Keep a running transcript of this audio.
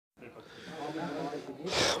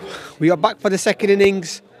We are back for the second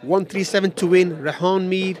innings. 1-3-7 to win. Rehan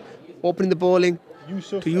Mead opening the bowling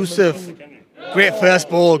to Yusuf. Great first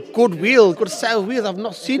ball. Good wheel. Good set of wheels. I've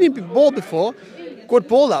not seen him bowl before. Good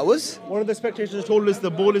ball that was. One of the spectators told us the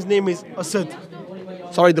bowler's name is Asad.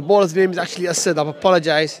 Sorry, the bowler's name is actually Asad. I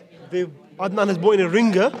apologise. Adnan has brought in a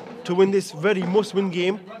ringer to win this very must-win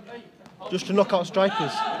game, just to knock out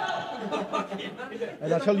strikers.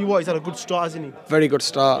 And I tell you what, he's had a good start, hasn't he? Very good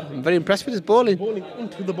start. I'm very impressed with his bowling. Bowling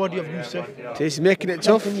into the body of Yusuf. He's making it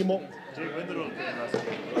tough.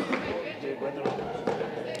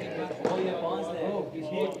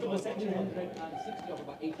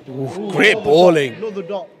 Ooh, great bowling.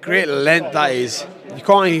 Great length that is.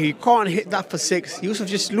 You can't hit that for six. Yusuf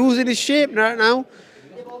just losing his shape right now.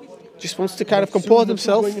 Just wants to kind of compose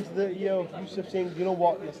himself.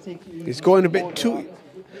 He's going a bit too...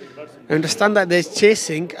 I understand that they're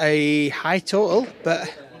chasing a high total,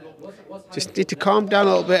 but just need to calm down a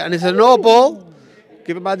little bit. And it's a no ball,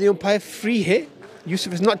 given by the umpire, free hit.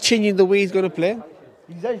 Yusuf is not changing the way he's going to play.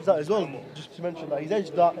 He's edged that as well, just to mention that. He's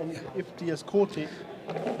edged that, and if he has caught it...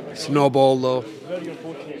 It's no ball though. Very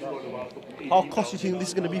unfortunate. How costly do you think this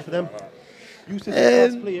is going to be for them? Yusuf is a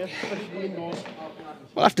fast player, especially indoors.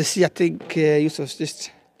 We'll have to see. I think Yusuf's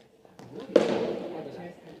just...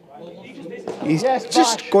 He's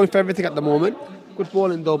just going for everything at the moment. Good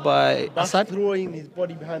bowling though by Asad. Throwing his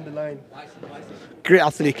body behind the line. Great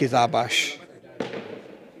athlete is Abash.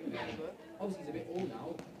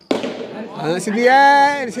 And it's in the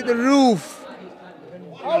air, it's hit the roof.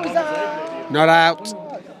 How is that? Not out.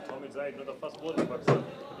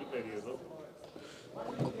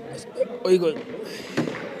 Where are you going?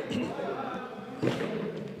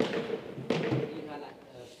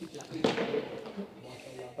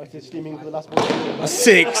 Steaming for the last ball. A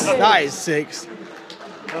six. That is six.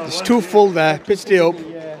 It's too full there. Pitched it up.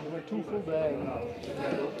 Yeah, he went too full there and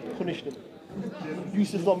punished him.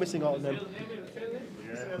 Yusuf's not missing out on them.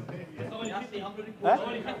 Huh?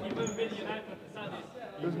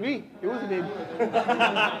 It was me. It wasn't him.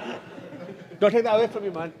 Don't take that away from me,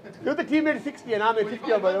 man. You're the team made 60 and I made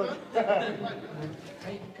 50 on my own.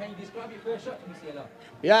 Can you describe your first shot to me, CLR?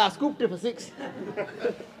 Yeah, I scooped it for six.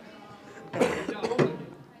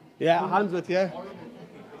 Yeah, Hansworth, yeah.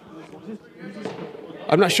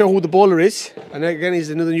 I'm not sure who the bowler is. And again,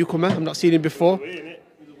 he's another newcomer. I've not seen him before. No, it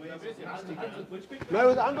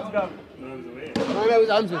was Hansworth. No, it was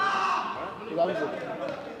Hansworth. It was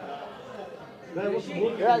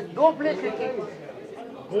Hansworth. Yeah, go play cricket.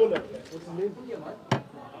 Bowler. What's his name?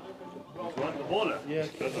 The bowler? Yeah.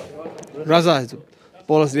 Raza. The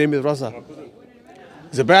bowler's name is Raza.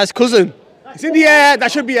 Zubair's cousin. It's in the air.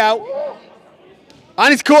 That should be out.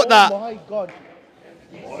 And he's caught that. Oh my God.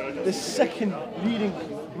 The second leading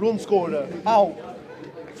run scorer out.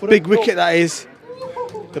 Big wicket that is.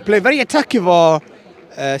 They play very attacking for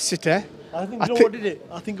City. I think what did it?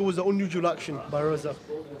 I think it was an unusual action by Raza.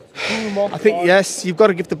 I think, yes, you've got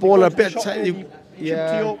to give the bowler a bit of time.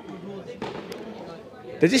 Yeah.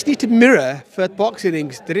 They just need to mirror Firth box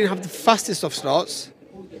innings. They didn't have the fastest of starts.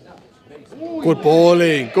 Good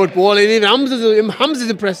bowling. Good bowling. Even Hamza's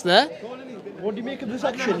impressed there. What do you make of this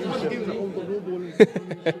action,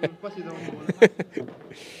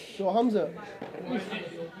 So Hamza,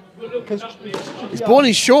 he's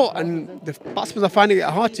bowling short and the batsmen are finding it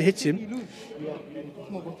hard to hit him.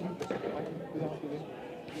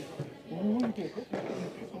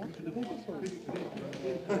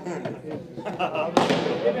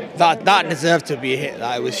 That deserved to be a hit.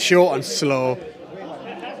 That it was short and slow.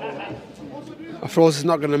 Afroz is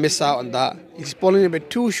not going to miss out on that. He's bowling a bit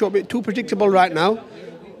too short, a bit too predictable right now.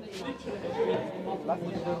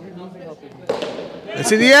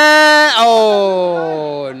 It's in the air!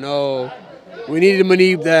 Oh, no. We needed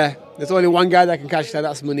Muneeb there. There's only one guy that can catch that,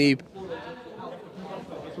 that's Muneeb.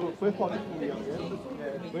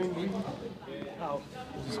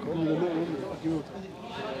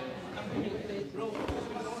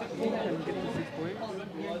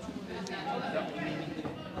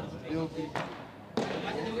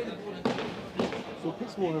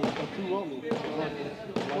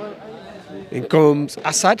 In comes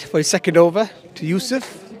Asad for his second over to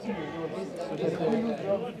Yusuf.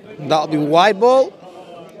 That'll be wide ball.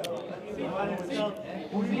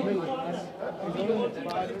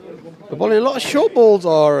 They're bowling a lot of short balls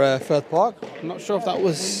or Firth Park. I'm not sure if that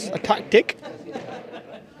was a tactic.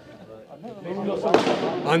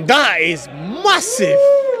 And that is massive.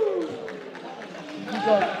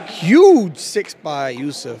 Huge six by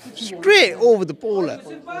Yusuf. Straight over the bowler.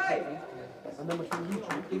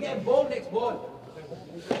 You get ball next ball.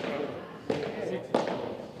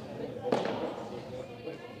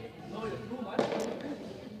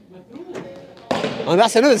 And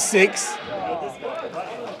that's another 6.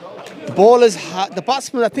 The bowlers, the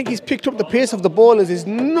batsman, I think he's picked up the pace of the bowlers, is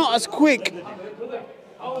not as quick.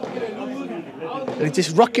 And he's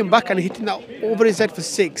just rocking back and hitting that over his head for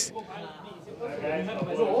 6.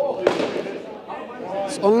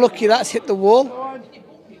 It's unlucky that's hit the wall.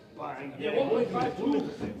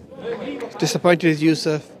 Disappointed is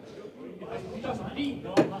Yusuf.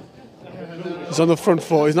 He's on the front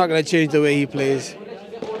foot. He's not going to change the way he plays.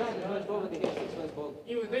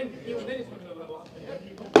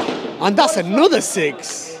 And that's another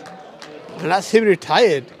 6. And that's him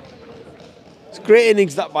retired. It's a great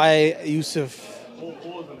innings that by Yusuf.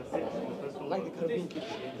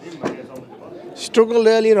 Struggled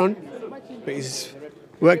earlier on, but he's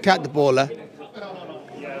worked out the bowler.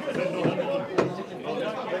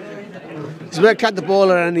 He's worked out the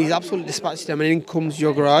bowler and he's absolutely dispatched him. And in comes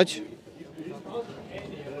Yogaraj.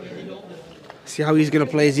 See how he's going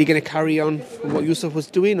to play. Is he going to carry on from what Yusuf was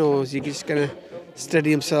doing, or is he just going to steady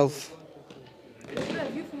himself?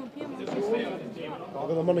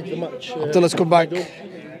 Abdullah's come back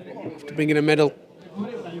after bringing a medal.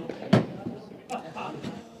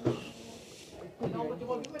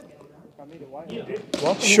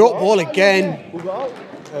 Short ball again.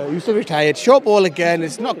 Yusuf retired. Short ball again.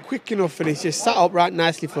 It's not quick enough and it's just sat up right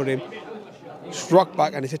nicely for him. Just rocked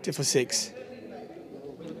back and he's hit it for 6.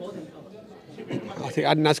 I think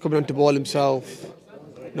Adnan's coming on to ball himself.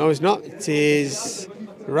 No, it's not. It is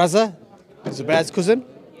Raza, Zubair's cousin.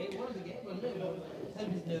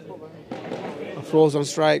 Throws on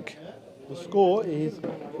strike. The score is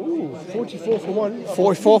 44 for 1.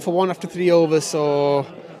 44 for 1 after 3 overs, so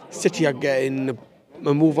City are getting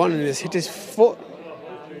a move on and it's hit his foot.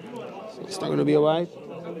 So it's not going to be a wide.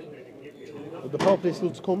 The power play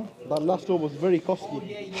still to come. That last over was very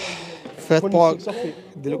costly. Firth Park,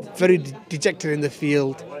 they look very dejected in the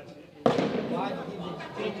field.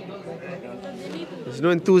 There's no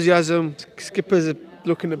enthusiasm. Skippers are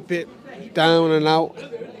looking a bit down and out.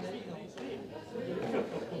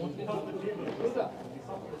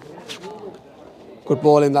 Good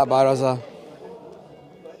ball in that by Raza.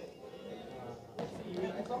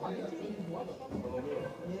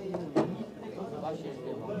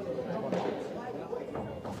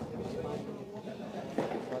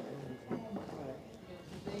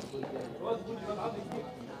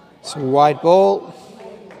 It's a wide ball.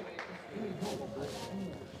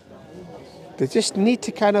 They just need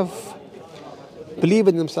to kind of believe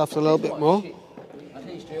in themselves a little bit more.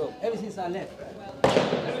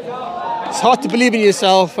 It's hard to believe in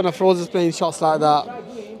yourself when a Frozen's playing shots like that.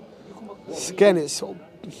 Again, it's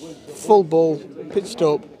full ball, pitched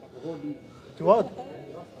up. Too hard.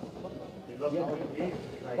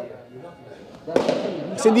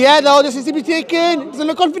 It's in the air though, this is to be taken. Doesn't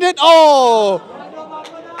look confident. Oh!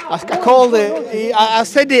 I called it. I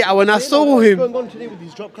said it when I saw him. What's going on today with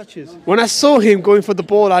these drop catches? When I saw him going for the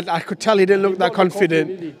ball, I could tell he didn't look that confident.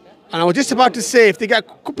 And I was just about to say, if they get a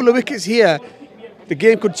couple of wickets here, the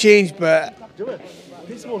game could change, but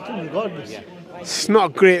it's not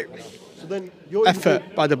a great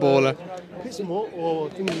effort by the bowler. Or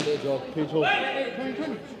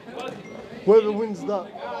whoever wins that.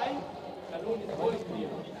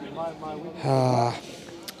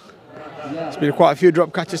 There's been quite a few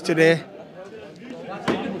drop catches today.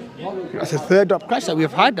 That's the 3rd drop catch that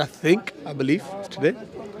we've had, I believe, today.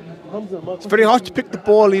 It's very hard to pick the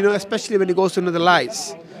ball, you know, especially when it goes under the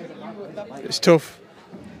lights. It's tough.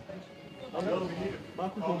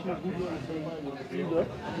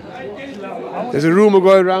 There's a rumour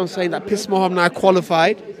going around saying that Pismo have now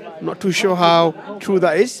qualified. I'm not too sure how true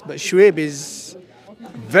that is, but Shoaib is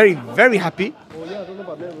very, very happy. Oh yeah, I don't know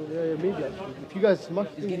about that. Yeah, maybe actually. If you guys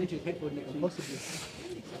must possibly.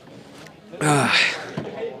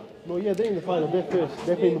 No, yeah, they're in the final. They're first.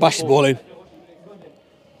 They're Bash bowling.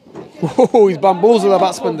 Oh, he's bamboozled the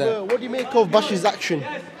batsman there. What do you make of Bash's action?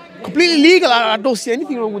 Completely legal. I don't see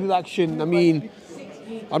anything wrong with his action. I mean,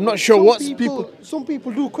 I'm not sure what people. Some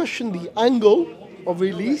people do question the angle of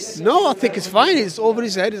release. No, I think it's fine. It's over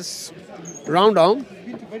his head. It's round on.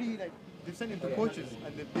 They've sent him to coaches,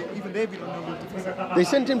 and even they don't know. They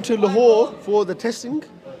sent him to Lahore for the testing,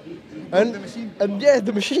 and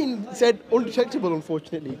the machine said undetectable.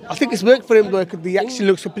 Unfortunately, I think it's worked for him though, because the action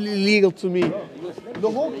looks completely legal to me.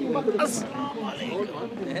 Lahore came back. His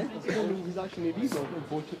action illegal,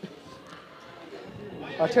 unfortunately.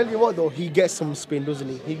 I tell you what though, he gets some spin, doesn't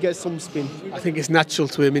he? He gets some spin. I think it's natural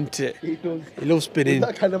to him, isn't it? He does. He loves spinning.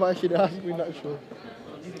 That kind of action has to be natural.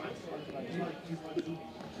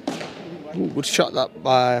 Ooh, good shot that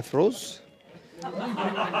by Froze. We're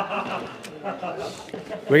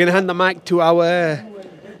going to hand the mic to our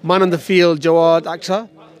Man on the field, Jawad Akhtar.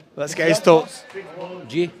 Let's get his thoughts.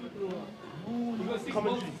 G.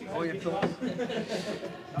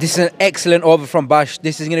 This is an excellent over from Bash.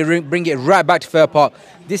 This is going to bring it right back to Firth Park.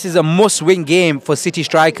 This is a must-win game for City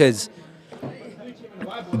strikers.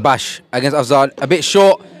 Bash against Afzal. A bit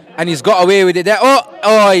short, and he's got away with it there.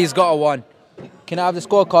 Oh, he's got a 1. Can I have the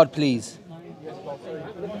scorecard, please?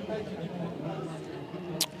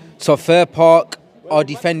 So Firth Park are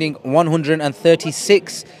defending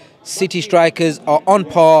 136. City strikers are on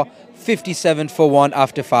par, 57 for 1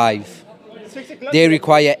 after 5. They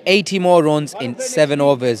require 80 more runs in 7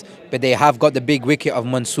 overs, but they have got the big wicket of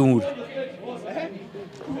Mansoor. It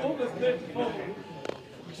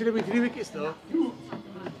should have been 3 wickets though.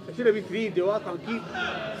 It should have been 3, Jawad can't keep.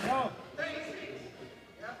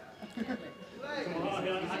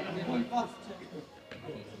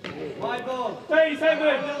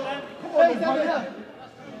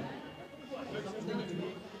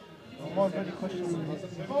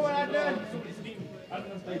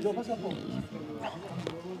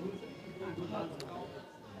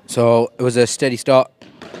 So it was a steady start.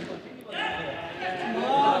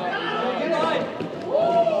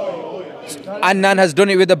 Adnan has done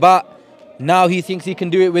it with the bat. Now he thinks he can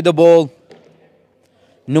do it with the ball.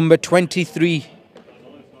 Number 23.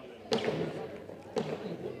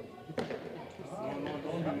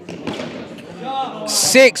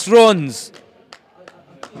 Six runs.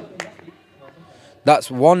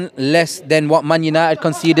 That's 1 less than what Man United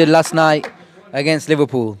conceded last night against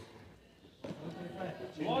Liverpool.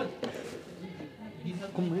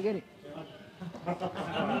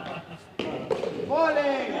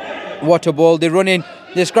 What a ball. They're running.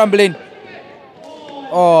 They're scrambling.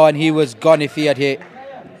 Oh, and he was gone if he had hit.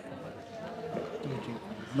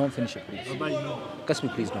 Don't finish it, please. Gus me,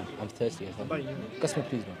 please, no. I'm thirsty. Gus me,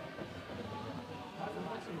 please, no.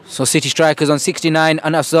 So City strikers on 69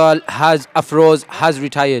 and Afroz has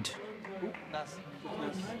retired.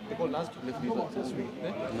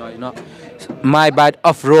 No, you're not. My bad.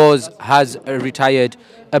 Afroz has retired.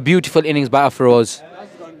 A beautiful innings by Afroz.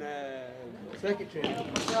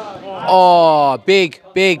 Oh, big.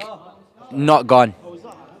 Not gone.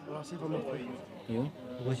 You?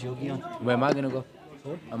 Where am I going to go?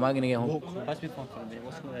 Am I going to get home?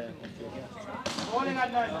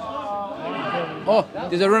 Oh,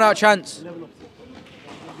 there's a run-out chance.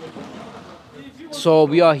 So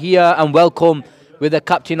we are here and welcome with the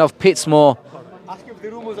captain of Pittsmore. Ask if the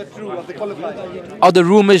rumours are true. Have they qualified? Are the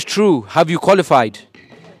rumours true? Have you qualified?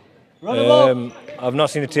 I've not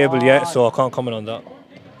seen the table yet, so I can't comment on that.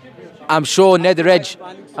 I'm sure Nether Edge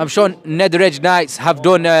Knights have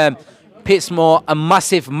done Pittsmore a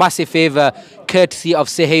massive favour, courtesy of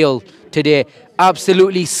Sahil today.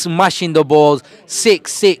 Absolutely smashing the balls.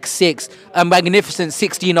 6. A magnificent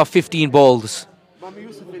 16 of 15 balls.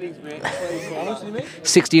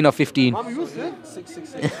 16 of 15.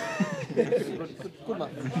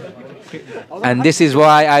 And this is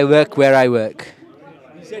why I work where I work.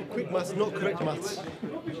 He said quick maths, not correct maths.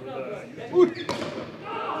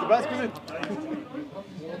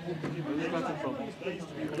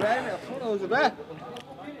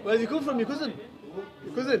 Where did you come from? Your cousin?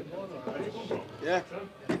 Your cousin? Yeah.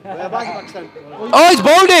 Oh, he's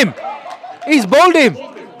bowled him! He's bowled him! Is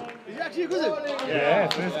he actually your cousin? Yeah,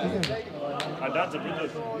 first cousin. My dad's a brother.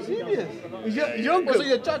 Serious? He's your uncle? So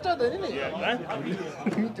you're Chacha then, isn't it? Yeah,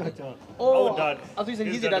 Oh, our dad. I thought you said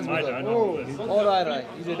His he's your dad dad's and my brother. dad, Oh, no, right.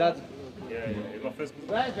 He's your dad. Yeah, he's my first cousin.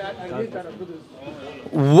 Right, and his dad are brothers.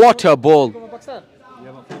 What a ball! From Pakistan?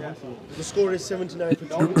 The score is 79 for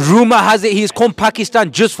 2. Rumour has it he's come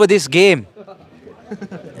Pakistan just for this game.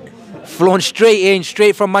 Flown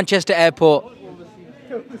straight from Manchester Airport.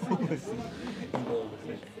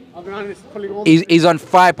 He's on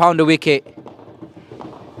 £5 a wicket.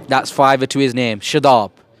 That's 5 to his name.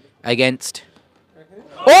 Shadab against.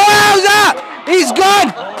 Oh, how's that? He's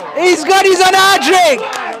gone. He's on hat-trick.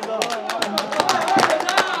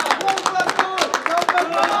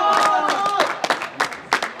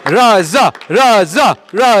 Raza.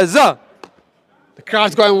 The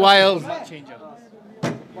crowd's going wild. It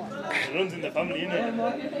runs in the family,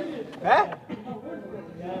 innit?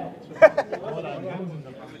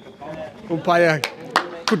 Umpire.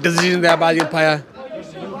 Good decision there by the umpire.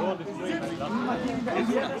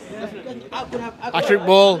 Hat-trick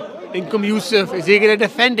ball. In come Yusuf. Is he going to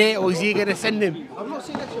defend it or is he going to send him? I've not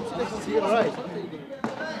seen that. I've seen that. Alright.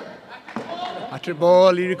 Hat-trick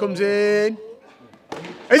ball. Here he comes in.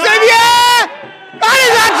 Is it in the air? That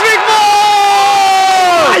is hat-trick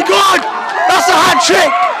ball! My God! That's a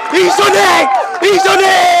hat-trick! He's done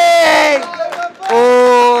it!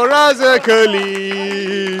 Oh, Raza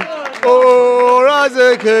Khalid! Oh, was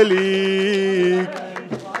a colleague.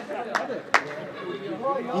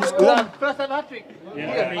 First ever hat-trick.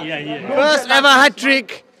 Yeah. First ever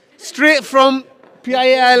hat-trick, straight from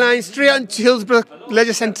PIA Airlines, straight on to Hillsborough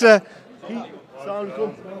Leisure Centre. Sound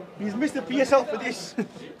good. He's missed the PSL for this.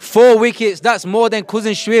 4 wickets. That's more than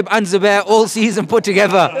cousin Shoaib and Zubair all season put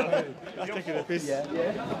together. That's taking a piss.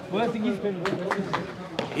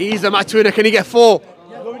 He's the match winner. Can he get 4?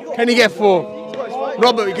 Can he get 4?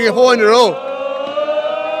 Robert, you can get 4 in a row.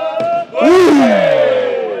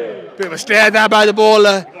 Ooh. Bit of a stare there by the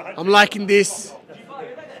bowler. I'm liking this.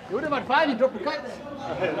 You would have had 5, you dropped the cuts.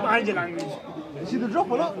 Mind your language. You see the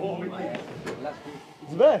drop or not?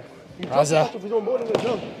 It's there.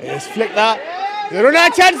 Let's flick that. They don't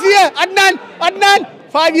have a chance here. Adnan.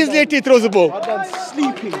 5 years later, he throws the ball. Adnan's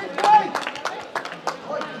sleeping.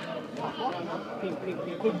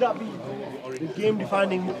 Could that be the game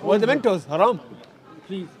defining? What are the mentors? Haram.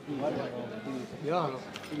 No, I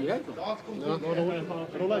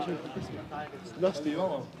don't like it. It's nasty.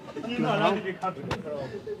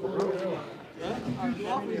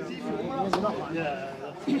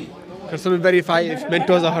 Can someone verify if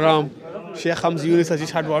mentors are haram? Sheikh Hamza Yunus has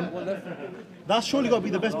just had one. That's surely got to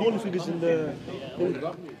be the best bowling figures in the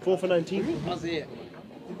 4 for 19. Who's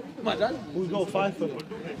got 5 for?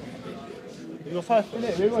 You got 5 for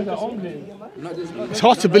it? It's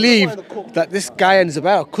hard to believe that this guy and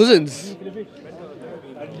Zubair are cousins.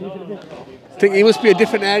 I think he must be a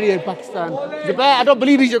different area in Pakistan. Zubair, I don't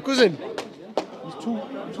believe he's your cousin. He's too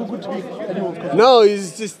good to be anyone's cousin. No,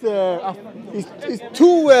 he's just he's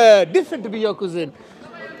too different to be your cousin.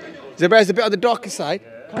 Zubair's a bit on the darker side.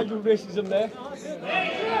 Casual racism there.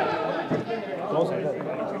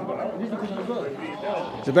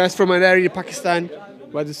 Zubair's from an area in Pakistan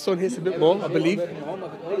where the sun hits a bit more, I believe.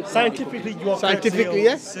 Scientifically, you are Scientifically, correct.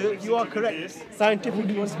 yes. Sir, you are correct.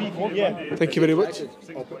 Scientifically speaking, yeah. Thank you very much.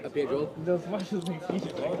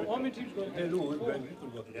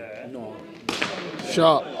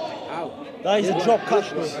 Sharp. That is a drop catch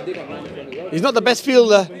though. He's not the best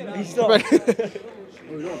fielder, He's not.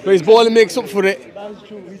 but his bowling makes up for it. That's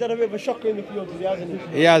true. He's had a bit of a shocker in the field today, hasn't he?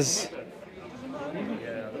 He has.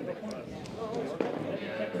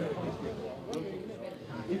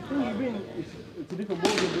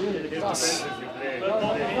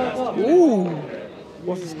 Ooh.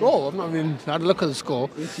 What's the score? I've not even had a look at the score.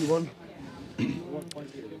 81.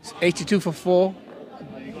 It's 82 for 4.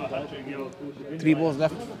 3 balls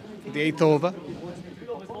left for the 8th over.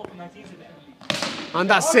 And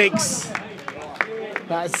that's 6.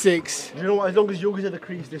 That's 6. You know what? As long as Yogi's at the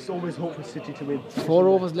crease, there's always hope for City to win. 4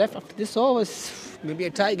 overs left after this over. It's going to be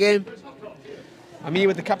a tight game. I'm here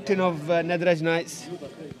with the captain of Netherlands Knights.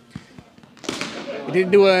 He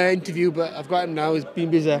didn't do an interview, but I've got him now. He's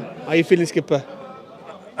been busy. How are you feeling, Skipper?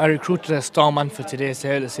 I recruited a star man for today,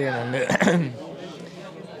 so to say, and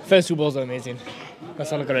first 2 balls are amazing.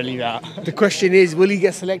 That's all I'm going to leave it at. The question is, will he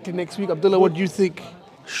get selected next week? Abdullah, what do you think?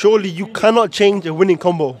 Surely you cannot change a winning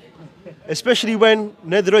combo. Especially when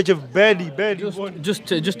Netherlands have barely won. Just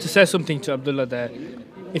to say something to Abdullah there,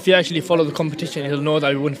 if you actually follow the competition, he'll know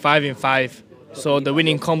that we won 5 in 5. So the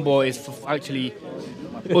winning combo is for actually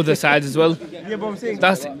other sides as well. Yeah, but I'm saying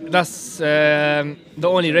That's the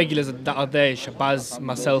only regulars that are there, Shabazz,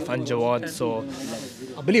 myself and Jawad. So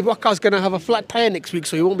I believe Wakkar's going to have a flat tyre next week,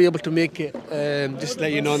 so he won't be able to make it. Just to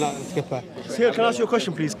let you know that, Skipper. Sir, can I ask you a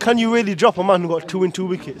question, please? Can you really drop a man who got 2 in 2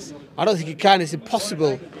 wickets? I don't think he can. It's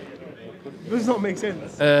impossible. It does not make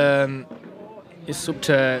sense. it's up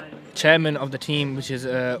to chairman of the team, which is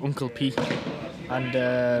Uncle P, and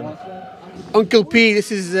Uncle P,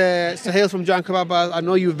 this is Sahil from Jan Kebab. I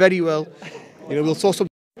know you very well. You know, we'll sort some.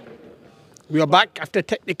 We are back after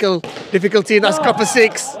technical difficulty. That's copper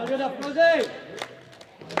 6.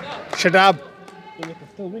 Shadab.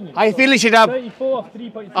 How you feeling, Shadab? 34,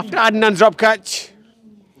 3.3. After Adnan's drop catch.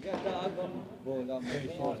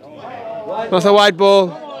 That's a wide ball.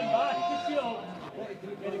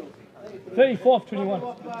 34 of 21.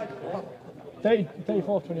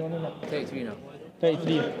 34 of 21, isn't it? 33 now.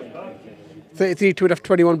 33. 33 to have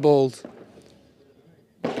 21 balls.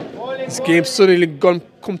 This game's suddenly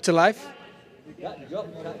come to life.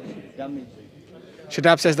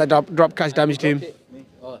 Shadab says that drop catch damaged him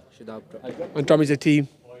Oh, Shadab. and damaged the team.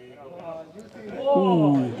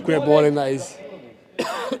 Ooh, great bowling that is.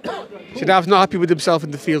 Shadab's not happy with himself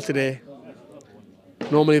in the field today.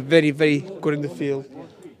 Normally very, very good in the field.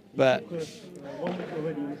 But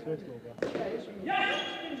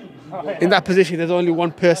in that position, there's only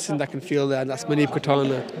one person that can feel there, and that's Manib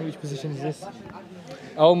Katana. Which position is this?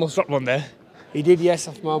 I almost dropped one there. He did, yes,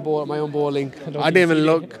 off my own bowling. I didn't even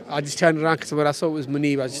look. I just turned around because when I saw it was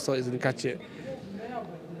Manib, I just thought he was going to catch it.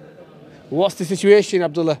 What's the situation,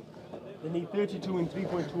 Abdullah? They need 32 in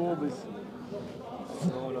 3.2 overs.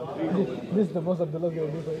 This is the most Abdullah's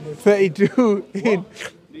going to do. 32 in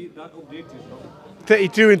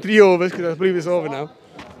 32 in 3 overs, because I believe it's over now.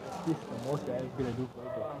 This is the most I'm going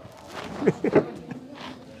to do.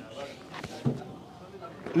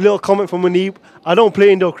 Little comment from Munib. I don't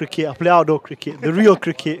play indoor cricket, I play outdoor cricket. The real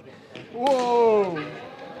cricket. Whoa!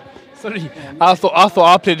 Sorry, I thought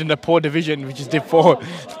I played in the poor division, which is Div 4.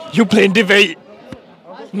 You play in Div 8.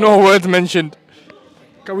 No words mentioned.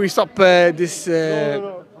 Can we stop this?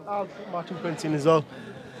 No. I'll put my 2 pence in as well.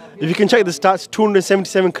 If you can check the stats,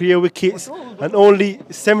 277 career wickets, and only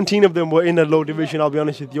 17 of them were in a low division. I'll be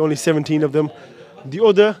honest with you, only 17 of them. The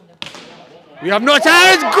other, We have no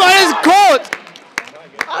chance. God is caught.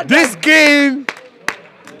 This game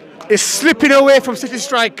is slipping away from City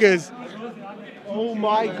Strikers. oh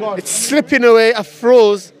my God. It's slipping away. A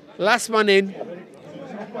froze. Last man in.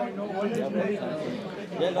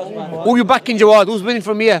 Who you backing, Jawad? Who's winning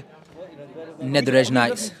from here? Netherage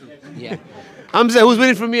Knights. Yeah. Hamza, who's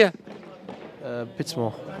winning from here?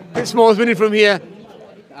 Pitsmore. Pittsmore's winning from here.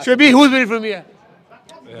 Shabi, who's winning from here?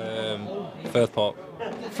 Firth Park.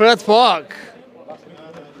 Firth Park.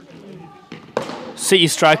 City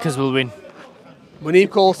Strikers will win. Munib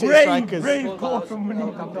calls City Strikers. Brave call from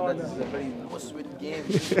Munib.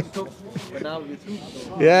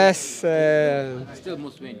 Yes. Still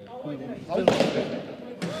must win.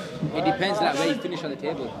 It depends like where you finish on the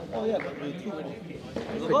table.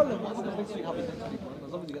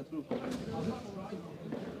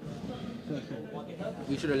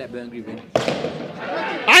 We should have let Burngrave win.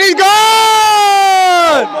 And he's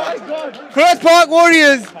gone! Firth Park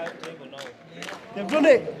Warriors They've done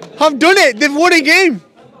it. have done it. They've won a game.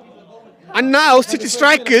 And now City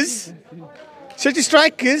Strikers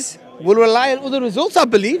will rely on other results, I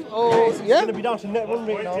believe. Oh, It's yeah. going to be down to net run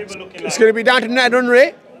rate now. It's going to be down to net run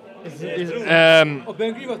rate.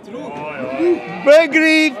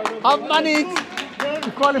 Burngrave have managed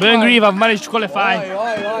to qualify. Burngrave have managed to qualify.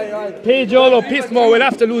 Pajol or Pittsmore will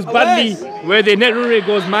have to lose badly, where their net run rate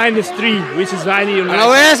goes -3, which is highly Now unlikely.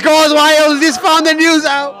 where's goes Wild? This found the news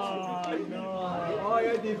out.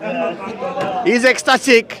 He's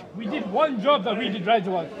ecstatic. We did one job that we did right,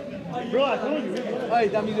 Jawad.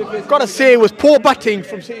 Gotta say, it was poor batting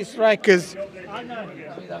from City Strikers.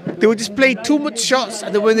 They were just playing too much shots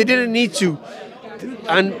and when they didn't need to.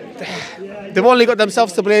 And they've only got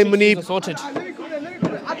themselves to blame. Munib, Sorted.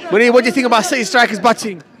 what do you think about City Strikers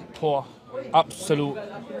batting? Poor. Absolute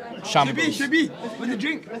shambles.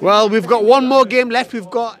 Well, we've got one more game left. We've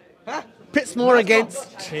got Pittsmore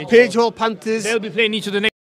against Page Hall Panthers. They'll be playing each other next.